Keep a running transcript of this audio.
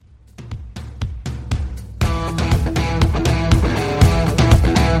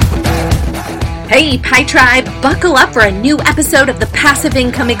Hey, Pi Tribe, buckle up for a new episode of the Passive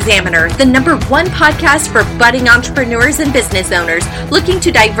Income Examiner, the #1 podcast for budding entrepreneurs and business owners looking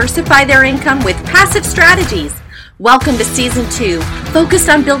to diversify their income with passive strategies. Welcome to Season 2, focused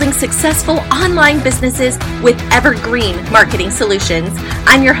on building successful online businesses with evergreen marketing solutions.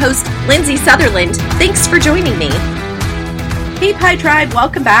 I'm your host, Lindsay Sutherland. Thanks for joining me. Hey, Pi Tribe,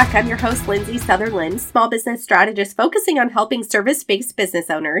 welcome back. I'm your host, Lindsay Sutherland, small business strategist focusing on helping service-based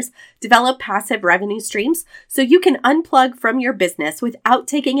business owners develop passive revenue streams so you can unplug from your business without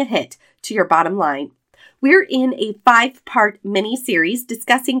taking a hit to your bottom line. We're in a 5-part mini-series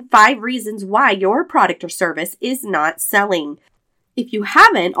discussing 5 reasons why your product or service is not selling. If you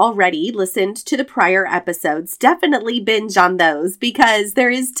haven't already listened to the prior episodes, definitely binge on those because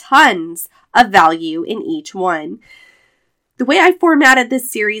there is tons of value in each one. The way I formatted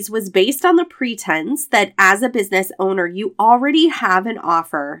this series was based on the pretense that as a business owner, you already have an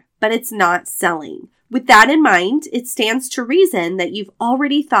offer, but it's not selling. With that in mind, it stands to reason that you've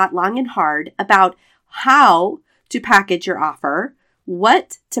already thought long and hard about how to package your offer,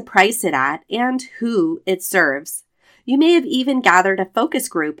 what to price it at, and who it serves. You may have even gathered a focus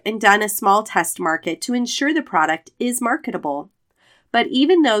group and done a small test market to ensure the product is marketable. But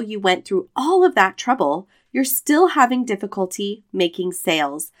even though you went through all of that trouble, you're still having difficulty making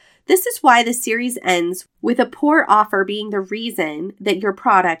sales. This is why the series ends with a poor offer being the reason that your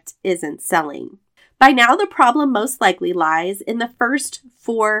product isn't selling. By now, the problem most likely lies in the first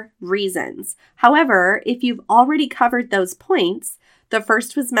 4 reasons. However, if you've already covered those points, the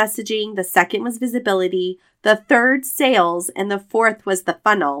first was messaging, the second was visibility, the third sales, and the fourth was the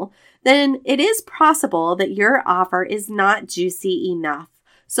funnel, then it is possible that your offer is not juicy enough.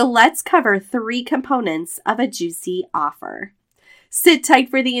 So let's cover 3 components of a juicy offer. Sit tight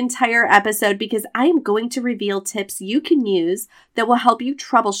for the entire episode because I am going to reveal tips you can use that will help you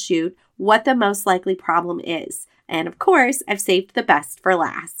troubleshoot what the most likely problem is. And of course, I've saved the best for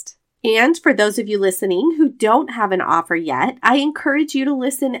last. And for those of you listening who don't have an offer yet, I encourage you to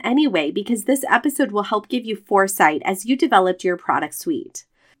listen anyway because this episode will help give you foresight as you develop your product suite.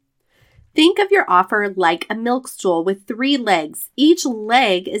 Think of your offer like a milk stool with 3 legs. Each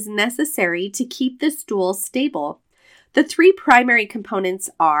leg is necessary to keep the stool stable. The 3 primary components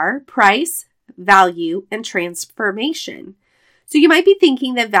are price, value, and transformation. So you might be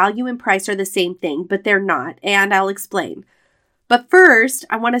thinking that value and price are the same thing, but they're not, and I'll explain. But first,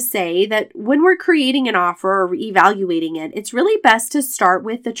 I want to say that when we're creating an offer or evaluating it, it's really best to start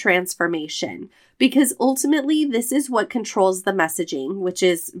with the transformation because ultimately this is what controls the messaging, which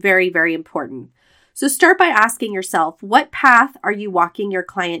is very, very important. So start by asking yourself, what path are you walking your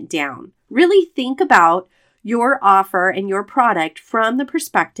client down? Really think about your offer and your product from the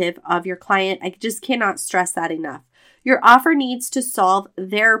perspective of your client. I just cannot stress that enough. Your offer needs to solve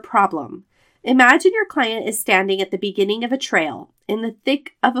their problem. Imagine your client is standing at the beginning of a trail in the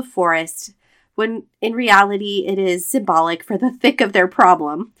thick of a forest, when in reality it is symbolic for the thick of their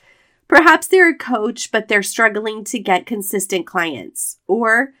problem. Perhaps they're a coach, but they're struggling to get consistent clients.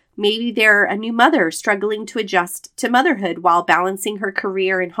 Or maybe they're a new mother struggling to adjust to motherhood while balancing her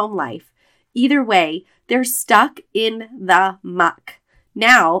career and home life. Either way, they're stuck in the muck.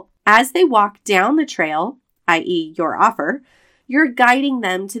 Now, as they walk down the trail, i.e. your offer, you're guiding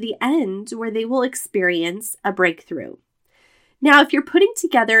them to the end where they will experience a breakthrough. Now, if you're putting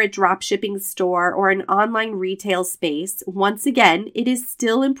together a dropshipping store or an online retail space, once again, it is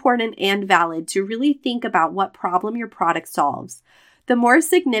still important and valid to really think about what problem your product solves. The more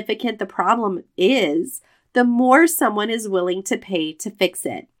significant the problem is, the more someone is willing to pay to fix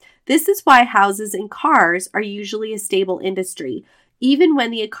it. This is why houses and cars are usually a stable industry, even when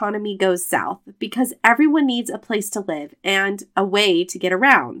the economy goes south, because everyone needs a place to live and a way to get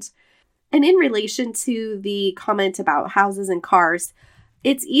around. And in relation to the comment about houses and cars,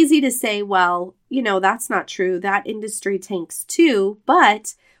 it's easy to say, well, that's not true. That industry tanks too.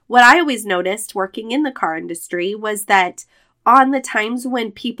 But what I always noticed working in the car industry was that on the times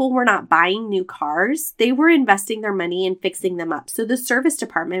when people were not buying new cars, they were investing their money in fixing them up. So the service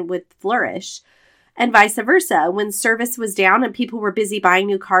department would flourish. And vice versa, when service was down and people were busy buying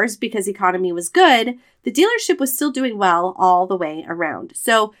new cars because the economy was good, the dealership was still doing well all the way around.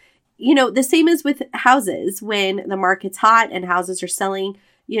 So, the same as with houses. When the market's hot and houses are selling,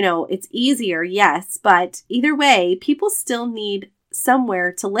 it's easier, yes. But either way, people still need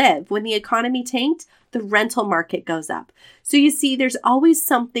somewhere to live. When the economy tanked, the rental market goes up. So you see, there's always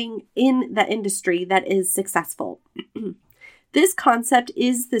something in the industry that is successful. This concept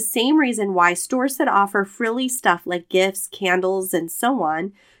is the same reason why stores that offer frilly stuff like gifts, candles, and so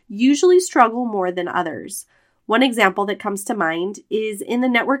on usually struggle more than others. One example that comes to mind is in the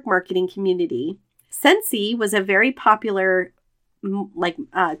network marketing community. Scentsy was a very popular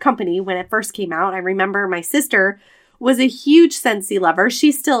company when it first came out. I remember my sister was a huge Scentsy lover.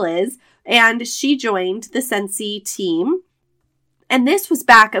 She still is. And she joined the Scentsy team. And this was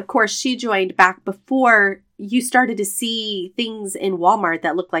back, of course, she joined back before you started to see things in Walmart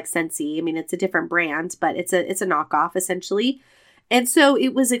that look like Scentsy. I mean, it's a different brand, but it's a knockoff essentially. And so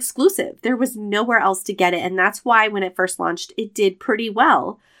it was exclusive. There was nowhere else to get it. And that's why when it first launched, it did pretty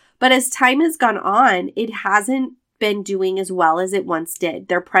well. But as time has gone on, it hasn't been doing as well as it once did.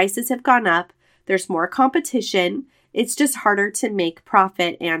 Their prices have gone up. There's more competition. It's just harder to make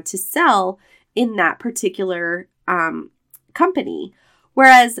profit and to sell in that particular company.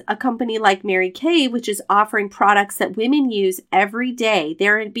 Whereas a company like Mary Kay, which is offering products that women use every day,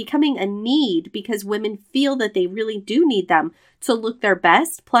 they're becoming a need because women feel that they really do need them to look their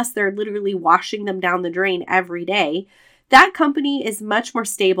best. Plus, they're literally washing them down the drain every day. That company is much more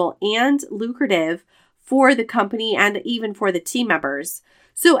stable and lucrative for the company and even for the team members.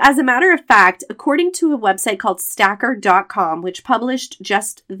 So as a matter of fact, according to a website called Stacker.com, which published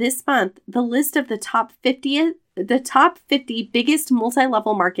just this month, the list of the top 50 biggest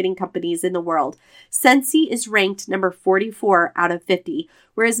multi-level marketing companies in the world, Scentsy is ranked number 44 out of 50,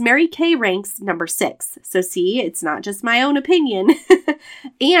 whereas Mary Kay ranks number 6. So see, it's not just my own opinion.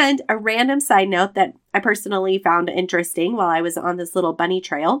 And a random side note that I personally found interesting while I was on this little bunny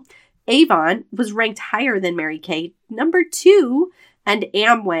trail, Avon was ranked higher than Mary Kay, number 2, and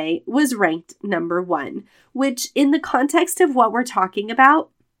Amway was ranked number 1, which in the context of what we're talking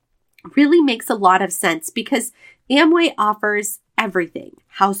about really makes a lot of sense because Amway offers everything: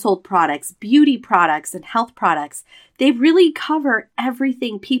 household products, beauty products, and health products. They really cover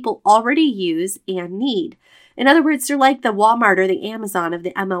everything people already use and need. In other words, they're like the Walmart or the Amazon of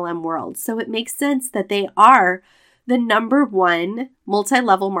the MLM world. So it makes sense that they are the number 1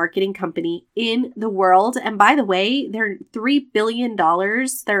 multi-level marketing company in the world. And by the way, they're $3 billion.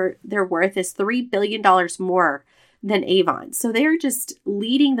 Their worth is $3 billion more than Avon. So they're just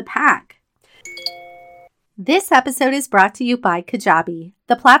leading the pack. This episode is brought to you by Kajabi,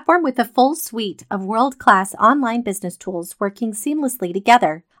 the platform with a full suite of world-class online business tools working seamlessly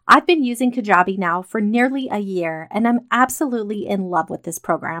together. I've been using Kajabi now for nearly a year, and I'm absolutely in love with this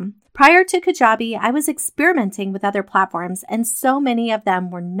program. Prior to Kajabi, I was experimenting with other platforms, and so many of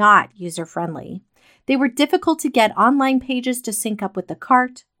them were not user-friendly. They were difficult to get online pages to sync up with the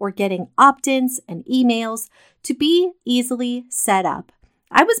cart or getting opt-ins and emails to be easily set up.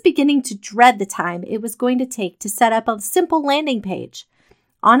 I was beginning to dread the time it was going to take to set up a simple landing page.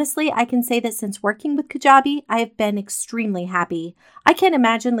 Honestly, I can say that since working with Kajabi, I have been extremely happy. I can't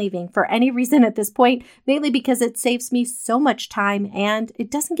imagine leaving for any reason at this point, mainly because it saves me so much time and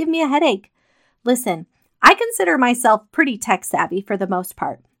it doesn't give me a headache. Listen, I consider myself pretty tech savvy for the most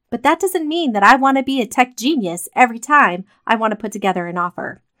part, but that doesn't mean that I want to be a tech genius every time I want to put together an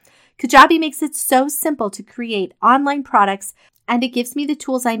offer. Kajabi makes it so simple to create online products, and it gives me the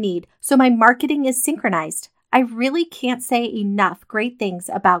tools I need so my marketing is synchronized. I really can't say enough great things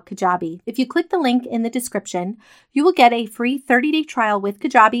about Kajabi. If you click the link in the description, you will get a free 30-day trial with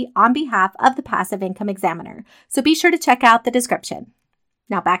Kajabi on behalf of the Passive Income Examiner. So be sure to check out the description.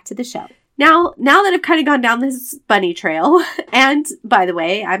 Now back to the show. Now that I've kind of gone down this bunny trail, and by the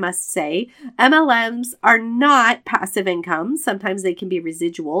way, I must say, MLMs are not passive income. Sometimes they can be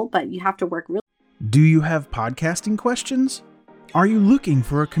residual, but you have to work really. Do you have podcasting questions? Are you looking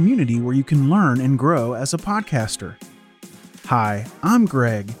for a community where you can learn and grow as a podcaster? Hi, I'm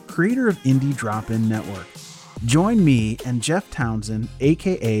Greg, creator of Indie Drop-In Network. Join me and Jeff Townsend,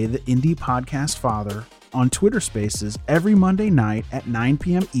 aka the Indie Podcast Father, on Twitter Spaces every Monday night at 9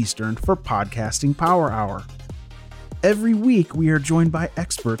 p.m. Eastern for Podcasting Power Hour. Every week, we are joined by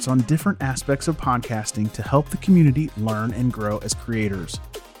experts on different aspects of podcasting to help the community learn and grow as creators.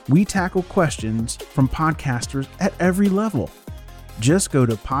 We tackle questions from podcasters at every level. Just go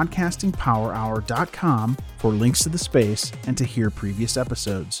to podcastingpowerhour.com for links to the space and to hear previous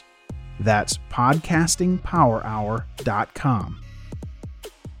episodes. That's podcastingpowerhour.com.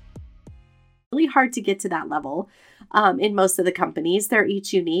 Really hard to get to that level in most of the companies. They're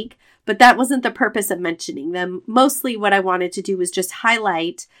each unique, but that wasn't the purpose of mentioning them. Mostly what I wanted to do was just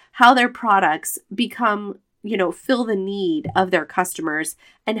highlight how their products become, fill the need of their customers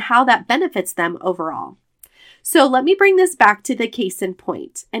and how that benefits them overall. So let me bring this back to the case in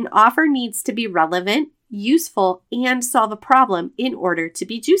point. An offer needs to be relevant, useful, and solve a problem in order to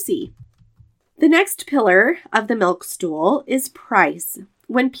be juicy. The next pillar of the milk stool is price.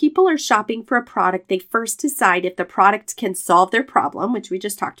 When people are shopping for a product, they first decide if the product can solve their problem, which we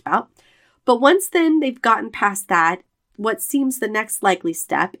just talked about, But once then they've gotten past that, what seems the next likely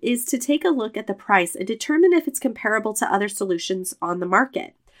step is to take a look at the price and determine if it's comparable to other solutions on the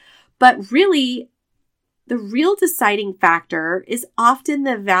market. But really, the real deciding factor is often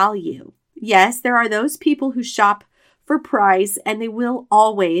the value. Yes, there are those people who shop for price, and they will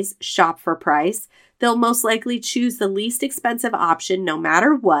always shop for price. They'll most likely choose the least expensive option no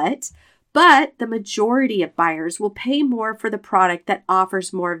matter what, but the majority of buyers will pay more for the product that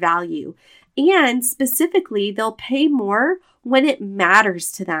offers more value. And specifically, they'll pay more when it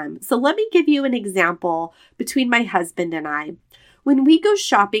matters to them. So let me give you an example between my husband and I. When we go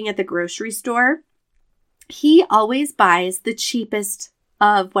shopping at the grocery store, he always buys the cheapest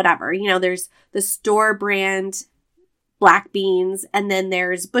of whatever. There's the store brand black beans, and then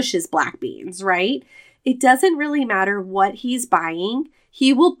there's Bush's black beans, right? It doesn't really matter what he's buying.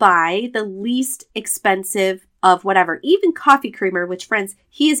 He will buy the least expensive of whatever, even coffee creamer, which, friends,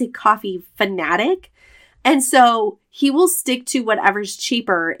 he is a coffee fanatic. And so he will stick to whatever's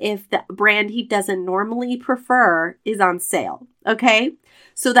cheaper if the brand he doesn't normally prefer is on sale. Okay.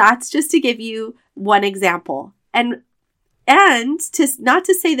 So that's just to give you one example. And to not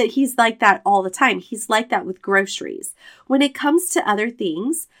to say that he's like that all the time. He's like that with groceries. When it comes to other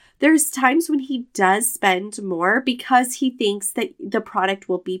things, there's times when he does spend more because he thinks that the product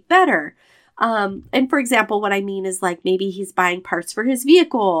will be better. And for example, what I mean is like maybe he's buying parts for his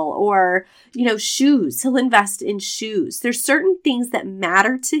vehicle or, shoes. He'll invest in shoes. There's certain things that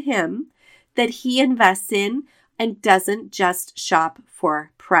matter to him that he invests in and doesn't just shop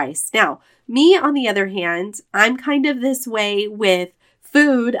for price. Now, me, on the other hand, I'm kind of this way with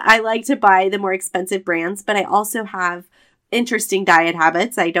food. I like to buy the more expensive brands, but I also have interesting diet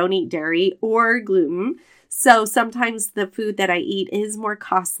habits. I don't eat dairy or gluten. So sometimes the food that I eat is more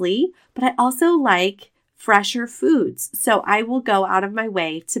costly, but I also like fresher foods. So I will go out of my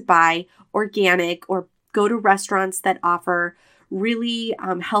way to buy organic or go to restaurants that offer really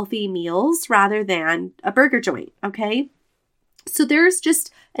healthy meals rather than a burger joint. Okay. So there's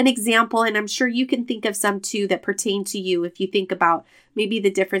just an example, and I'm sure you can think of some too that pertain to you if you think about maybe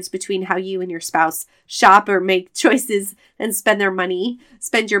the difference between how you and your spouse shop or make choices and spend your money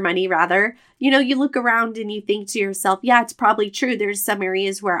rather. You look around and you think to yourself, yeah, it's probably true. There's some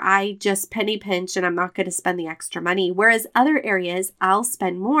areas where I just penny pinch and I'm not going to spend the extra money. Whereas other areas I'll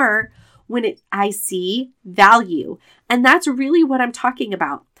spend more when I see value. And that's really what I'm talking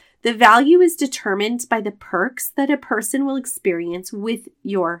about. The value is determined by the perks that a person will experience with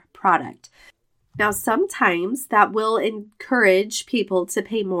your product. Now, sometimes that will encourage people to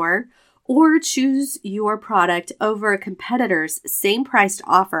pay more or choose your product over a competitor's same priced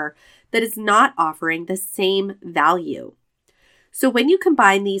offer that is not offering the same value. So when you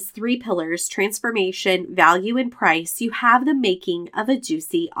combine these three pillars, transformation, value, and price, you have the making of a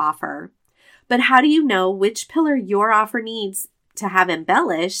juicy offer. But how do you know which pillar your offer needs to have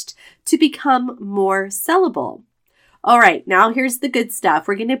embellished to become more sellable? All right, now here's the good stuff.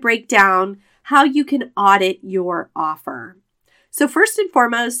 We're going to break down how you can audit your offer. So first and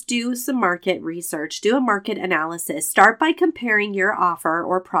foremost, do some market research, do a market analysis. Start by comparing your offer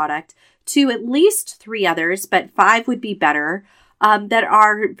or product to at least 3 others, but 5 would be better, that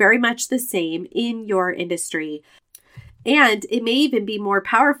are very much the same in your industry. And it may even be more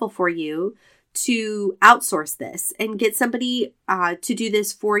powerful for you to outsource this and get somebody to do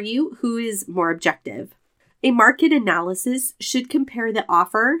this for you who is more objective. A market analysis should compare the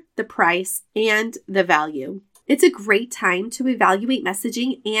offer, the price, and the value. It's a great time to evaluate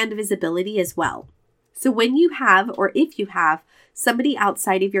messaging and visibility as well. So when you have, or if you have, somebody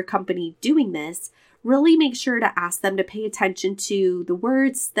outside of your company doing this, really make sure to ask them to pay attention to the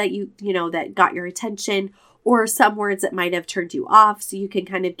words that that got your attention, or some words that might have turned you off, so you can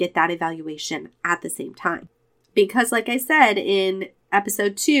kind of get that evaluation at the same time. Because like I said in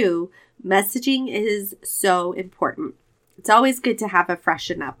episode 2, messaging is so important. It's always good to have a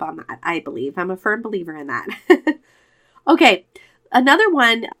freshen up on that, I believe. I'm a firm believer in that. Okay,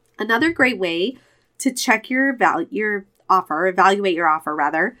 another great way to check evaluate your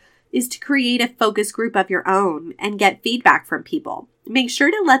offer, is to create a focus group of your own and get feedback from people. Make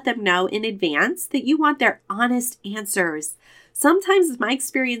sure to let them know in advance that you want their honest answers. Sometimes my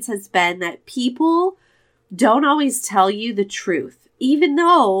experience has been that people don't always tell you the truth, even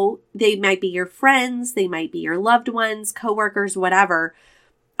though they might be your friends, they might be your loved ones, coworkers, whatever.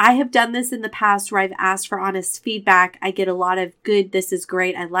 I have done this in the past where I've asked for honest feedback. I get a lot of good, this is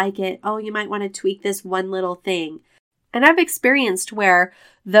great, I like it. Oh, you might want to tweak this one little thing. And I've experienced where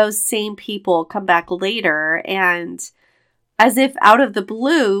those same people come back later and as if out of the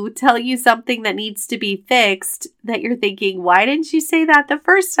blue, tell you something that needs to be fixed that you're thinking, why didn't you say that the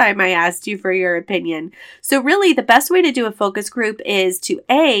first time I asked you for your opinion? So really, the best way to do a focus group is to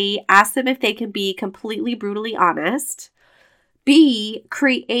A, ask them if they can be completely brutally honest. B,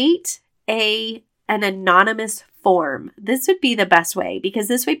 create an anonymous form. This would be the best way because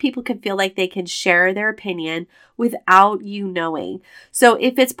this way people can feel like they can share their opinion without you knowing. So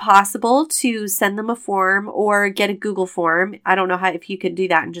if it's possible to send them a form or get a Google form, I don't know if you can do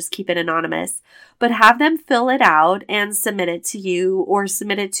that and just keep it anonymous, but have them fill it out and submit it to you or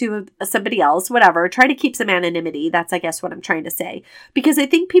submit it to somebody else, whatever. Try to keep some anonymity. That's, I guess, what I'm trying to say, because I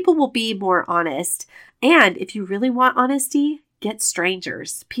think people will be more honest. And if you really want honesty, get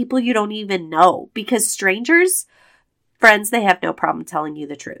strangers, people you don't even know, because strangers, friends, they have no problem telling you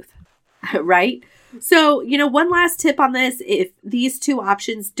the truth, right? So, one last tip on this, if these two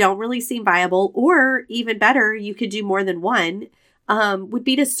options don't really seem viable, or even better, you could do more than one, would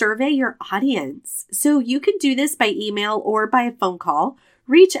be to survey your audience. So you can do this by email or by a phone call.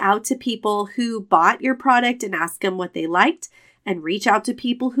 Reach out to people who bought your product and ask them what they liked, and reach out to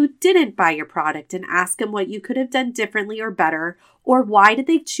people who didn't buy your product and ask them what you could have done differently or better, or why did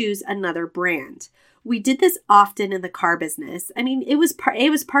they choose another brand. We did this often in the car business. I mean, it was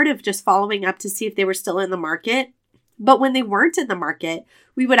part of just following up to see if they were still in the market. But when they weren't in the market,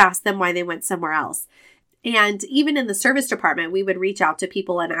 we would ask them why they went somewhere else. And even in the service department, we would reach out to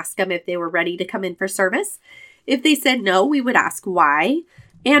people and ask them if they were ready to come in for service. If they said no, we would ask why.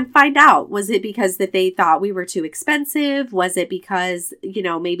 And find out, was it because that they thought we were too expensive? Was it because,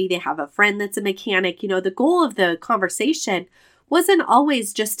 maybe they have a friend that's a mechanic? The goal of the conversation wasn't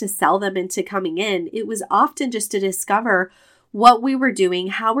always just to sell them into coming in. It was often just to discover what we were doing,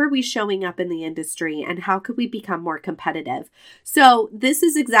 how were we showing up in the industry, and how could we become more competitive. So this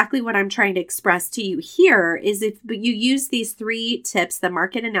is exactly what I'm trying to express to you here, is if you use these 3 tips, the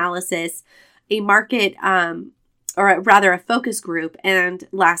market analysis, a focus group, and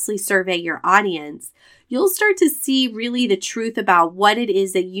lastly, survey your audience, you'll start to see really the truth about what it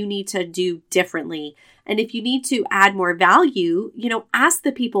is that you need to do differently. And if you need to add more value, ask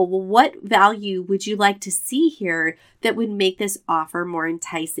the people, well, what value would you like to see here that would make this offer more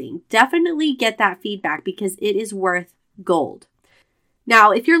enticing? Definitely get that feedback because it is worth gold.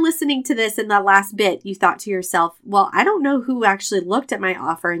 Now, if you're listening to this in the last bit, you thought to yourself, well, I don't know who actually looked at my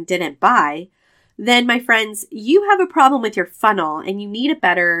offer and didn't buy. Then, my friends, you have a problem with your funnel and you need a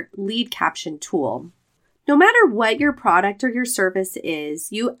better lead caption tool. No matter what your product or your service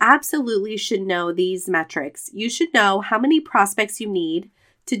is, you absolutely should know these metrics. You should know how many prospects you need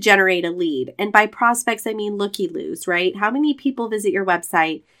to generate a lead. And by prospects, I mean looky-loos, right? How many people visit your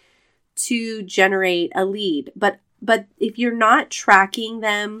website to generate a lead? But if you're not tracking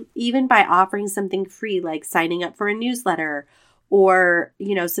them, even by offering something free, like signing up for a newsletter, or,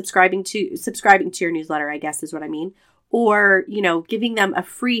 subscribing to your newsletter, I guess is what I mean, or, giving them a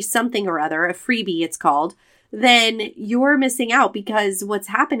free something or other, a freebie it's called, then you're missing out, because what's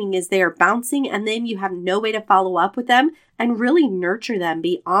happening is they are bouncing and then you have no way to follow up with them and really nurture them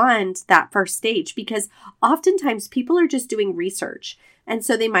beyond that first stage, because oftentimes people are just doing research. And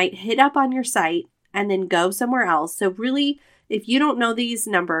so they might hit up on your site and then go somewhere else. So really, if you don't know these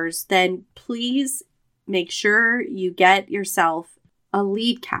numbers, then please make sure you get yourself a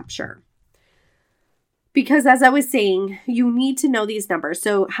lead capture. Because as I was saying, you need to know these numbers.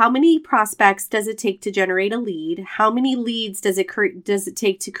 So how many prospects does it take to generate a lead? How many leads does it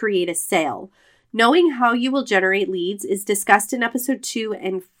take to create a sale? Knowing how you will generate leads is discussed in episode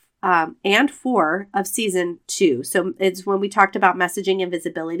 2 and 4 of season 2. So it's when we talked about messaging and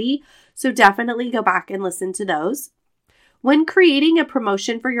visibility. So definitely go back and listen to those. When creating a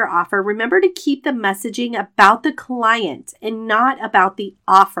promotion for your offer, remember to keep the messaging about the client and not about the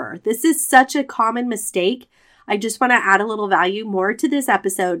offer. This is such a common mistake. I just want to add a little value more to this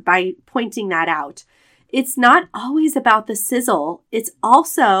episode by pointing that out. It's not always about the sizzle. It's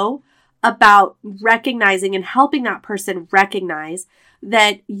also about recognizing and helping that person recognize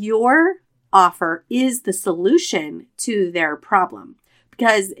that your offer is the solution to their problem.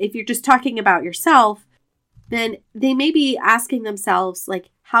 Because if you're just talking about yourself, then they may be asking themselves, like,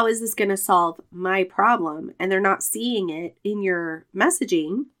 how is this going to solve my problem? And they're not seeing it in your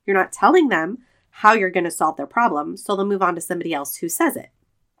messaging. You're not telling them how you're going to solve their problem. So they'll move on to somebody else who says it.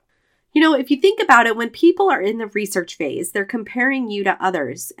 If you think about it, when people are in the research phase, they're comparing you to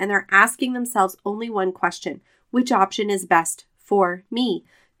others and they're asking themselves only one question: which option is best for me?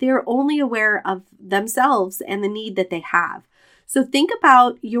 They're only aware of themselves and the need that they have. So think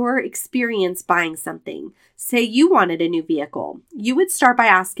about your experience buying something. Say you wanted a new vehicle. You would start by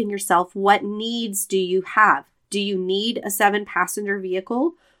asking yourself, what needs do you have? Do you need a 7-passenger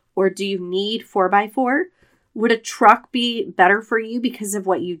vehicle or do you need 4x4? Would a truck be better for you because of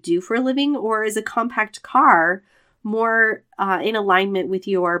what you do for a living, or is a compact car more in alignment with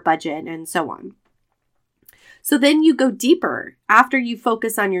your budget and so on? So then you go deeper. After you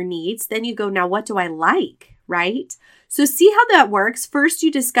focus on your needs, then you go, now what do I like, right? So see how that works. First, you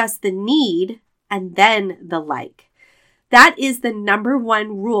discuss the need and then the like. That is the number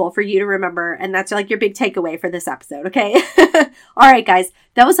one rule for you to remember. And that's like your big takeaway for this episode. Okay. All right, guys,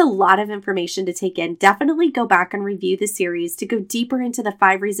 that was a lot of information to take in. Definitely go back and review the series to go deeper into the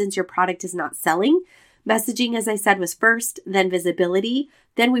 5 reasons your product is not selling. Messaging, as I said, was first, then visibility.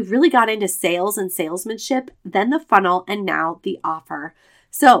 Then we really got into sales and salesmanship, then the funnel, and now the offer.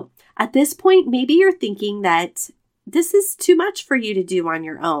 So at this point, maybe you're thinking that this is too much for you to do on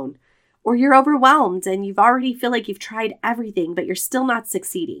your own. Or you're overwhelmed and you've already feel like you've tried everything, but you're still not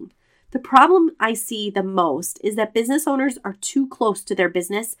succeeding. The problem I see the most is that business owners are too close to their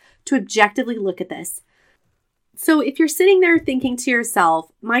business to objectively look at this. So if you're sitting there thinking to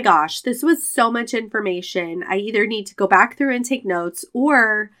yourself, my gosh, this was so much information. I either need to go back through and take notes,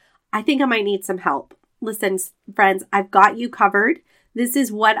 or I think I might need some help. Listen, friends, I've got you covered. This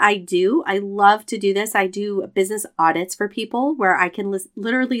is what I do. I love to do this. I do business audits for people where I can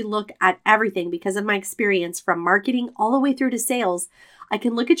literally look at everything because of my experience from marketing all the way through to sales. I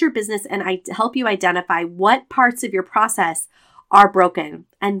can look at your business and I help you identify what parts of your process are broken,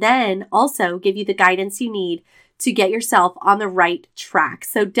 and then also give you the guidance you need to get yourself on the right track.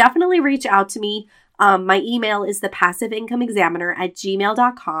 So definitely reach out to me. My email is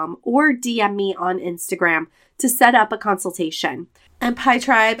thepassiveincomeexaminer@gmail.com, or DM me on Instagram to set up a consultation. And Pi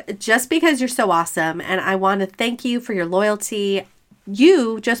Tribe, just because you're so awesome, and I want to thank you for your loyalty,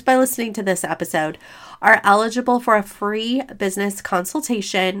 you, just by listening to this episode, are eligible for a free business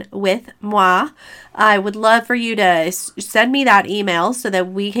consultation with moi. I would love for you to send me that email so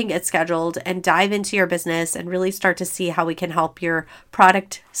that we can get scheduled and dive into your business and really start to see how we can help your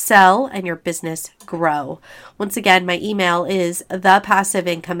product sell and your business grow. Once again, my email is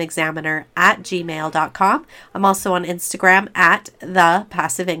thepassiveincomeexaminer@gmail.com. I'm also on Instagram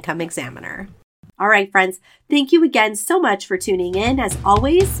 @thepassiveincomeexaminer. All right, friends, thank you again so much for tuning in. As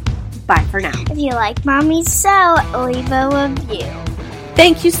always, bye for now. If you like Mommy So, leave a review.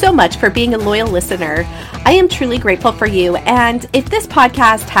 Thank you so much for being a loyal listener. I am truly grateful for you. And if this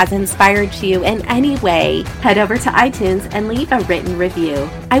podcast has inspired you in any way, head over to iTunes and leave a written review.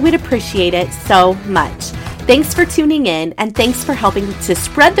 I would appreciate it so much. Thanks for tuning in, and thanks for helping to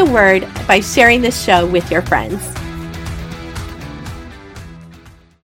spread the word by sharing this show with your friends.